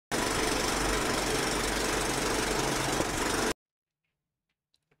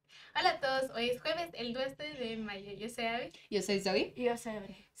Hola a todos, hoy es jueves, el 12 de mayo. Yo soy Abby. Yo soy Zoe. Y yo soy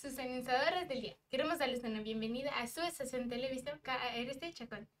Abby. Sus organizadoras del día. Queremos darles una bienvenida a su estación de televisión KRC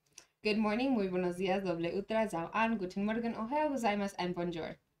Chacón. Good morning, muy buenos días, doble utra, zao an, guten morgen, ohayou gozaimasu, and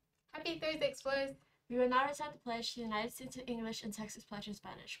bonjour. Happy Thursday, Explorers. We will now recite the pledge to the United States in English and Texas pledge in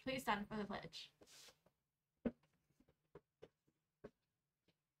Spanish. Please stand for the pledge.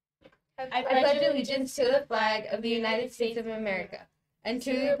 I pledge allegiance to the flag of the United States of America and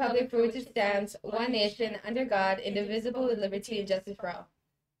to the republic for which it stands, one nation, under God, indivisible, with liberty and justice for all.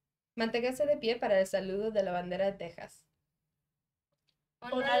 Manténgase de pie para el saludo de la bandera de Texas.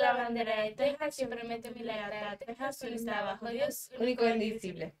 Honra a la bandera de Texas y prometo mi lealtad a Texas, unida bajo Dios, Único e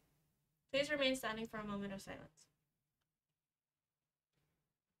indivisible. Please remain standing for a moment of silence.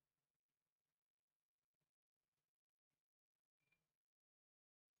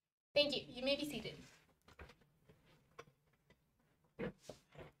 Thank you. You may be seated.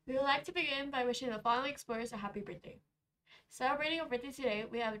 We would like to begin by wishing the following explorers a happy birthday. Celebrating a birthday today,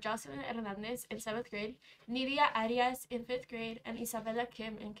 we have Jocelyn Hernandez in 7th grade, Nidia Arias in 5th grade, and Isabella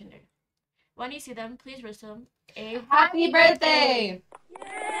Kim in kinder. When you see them, please wish them a Happy birthday!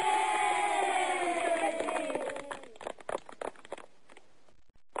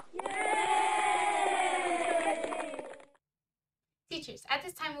 Teachers, at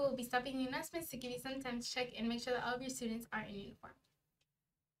this time we will be stopping the announcements to give you some time to check and make sure that all of your students are in uniform.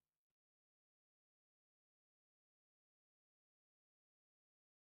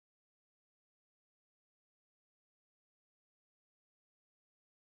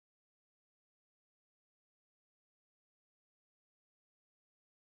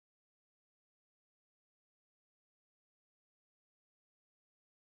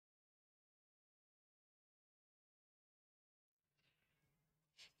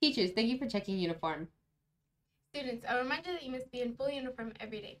 Teachers, thank you for checking uniform. Students, a reminder that you must be in full uniform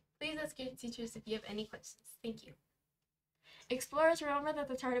every day. Please ask your teachers if you have any questions. Thank you. Explorers, remember that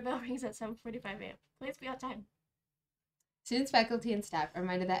the charter bell rings at 7:45 a.m. Please be on time. Students, faculty, and staff are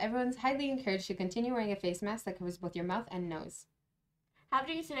reminded that everyone is highly encouraged to continue wearing a face mask that covers both your mouth and nose.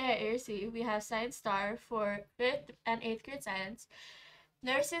 Happening today at ARC, we have Science Star for 5th and 8th grade science,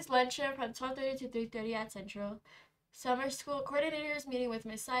 nurses luncheon from 12:30 to 3:30 at Central, summer school coordinators meeting with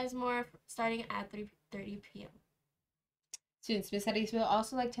Ms. Sizemore starting at 3:30 p.m. Students, Ms. Hedges will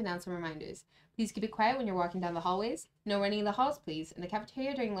also like to announce some reminders. Please keep it quiet when you're walking down the hallways. No running in the halls, please. In the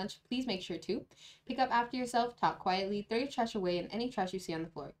cafeteria during lunch, please make sure to pick up after yourself, talk quietly, throw your trash away, and any trash you see on the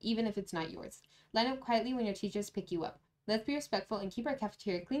floor, even if it's not yours. Line up quietly when your teachers pick you up. Let's be respectful and keep our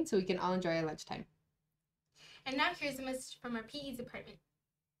cafeteria clean so we can all enjoy our lunchtime. And now here's a message from our PE department.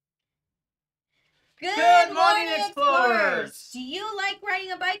 Good morning, Explorers! Do you like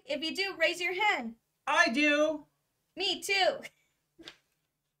riding a bike? If you do, raise your hand. I do. Me too.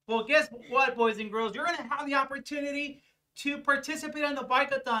 Well, guess what, boys and girls? You're going to have the opportunity to participate on the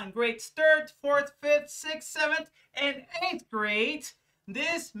Bike-a-thon. Grades 3rd, 4th, 5th, 6th, 7th, and 8th grade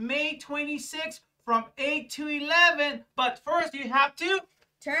this May 26th from 8 to 11. But first, you have to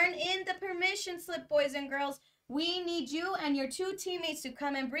Turn in the permission slip, boys and girls. We need you and your 2 teammates to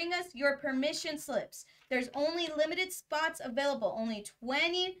come and bring us your permission slips. There's only limited spots available, only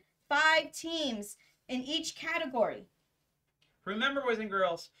 25 teams in each category. remember, boys and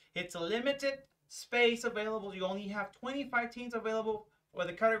girls, it's a limited space available. You only have 25 teams available for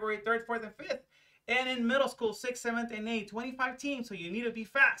the category 3rd, 4th, and 5th. And in middle school, 6th, 7th, and 8th, 25 teams, so you need to be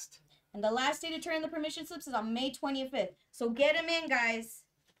fast. And the last day to turn in the permission slips is on May 25th. So get them in, guys.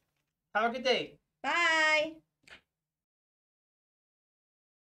 Have a good day. Bye.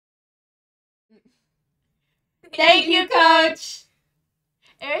 Thank you, Coach!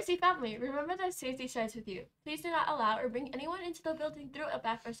 ARC family, remember that safety starts with you. Please do not allow or bring anyone into the building through a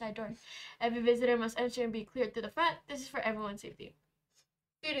back or side door. Every visitor must enter and be cleared through the front. This is for everyone's safety.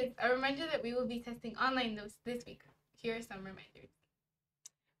 Students, a reminder that we will be testing online notes this week. Here are some reminders.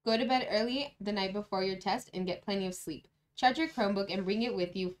 Go to bed early the night before your test and get plenty of sleep. Charge your Chromebook and bring it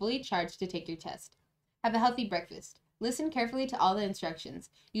with you fully charged to take your test. Have a healthy breakfast. Listen carefully to all the instructions.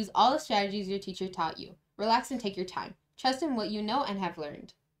 Use all the strategies your teacher taught you. Relax and take your time. Trust in what you know and have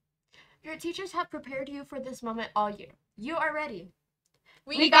learned. Your teachers have prepared you for this moment all year. You are ready.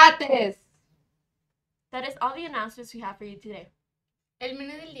 We got this! That is all the announcements we have for you today. El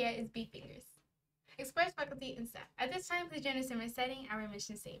menú del día is beef fingers. Explorers, faculty, and staff. At this time, please join us in reciting our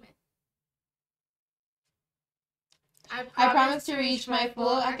mission statement. I promise to reach my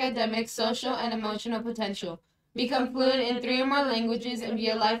full academic, social, and emotional potential, become fluent in 3 or more languages, and be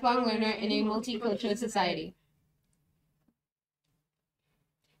a lifelong learner in a multicultural society.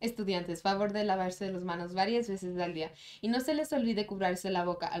 Estudiantes, favor de lavarse las manos varias veces al día. Y no se les olvide cubrirse la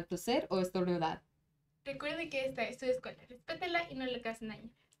boca al toser o estornudar. Recuerde que esta es su escuela. Respétela y no le causen daño.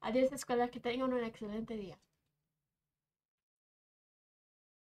 Adiós, escuela, que tengan un excelente día.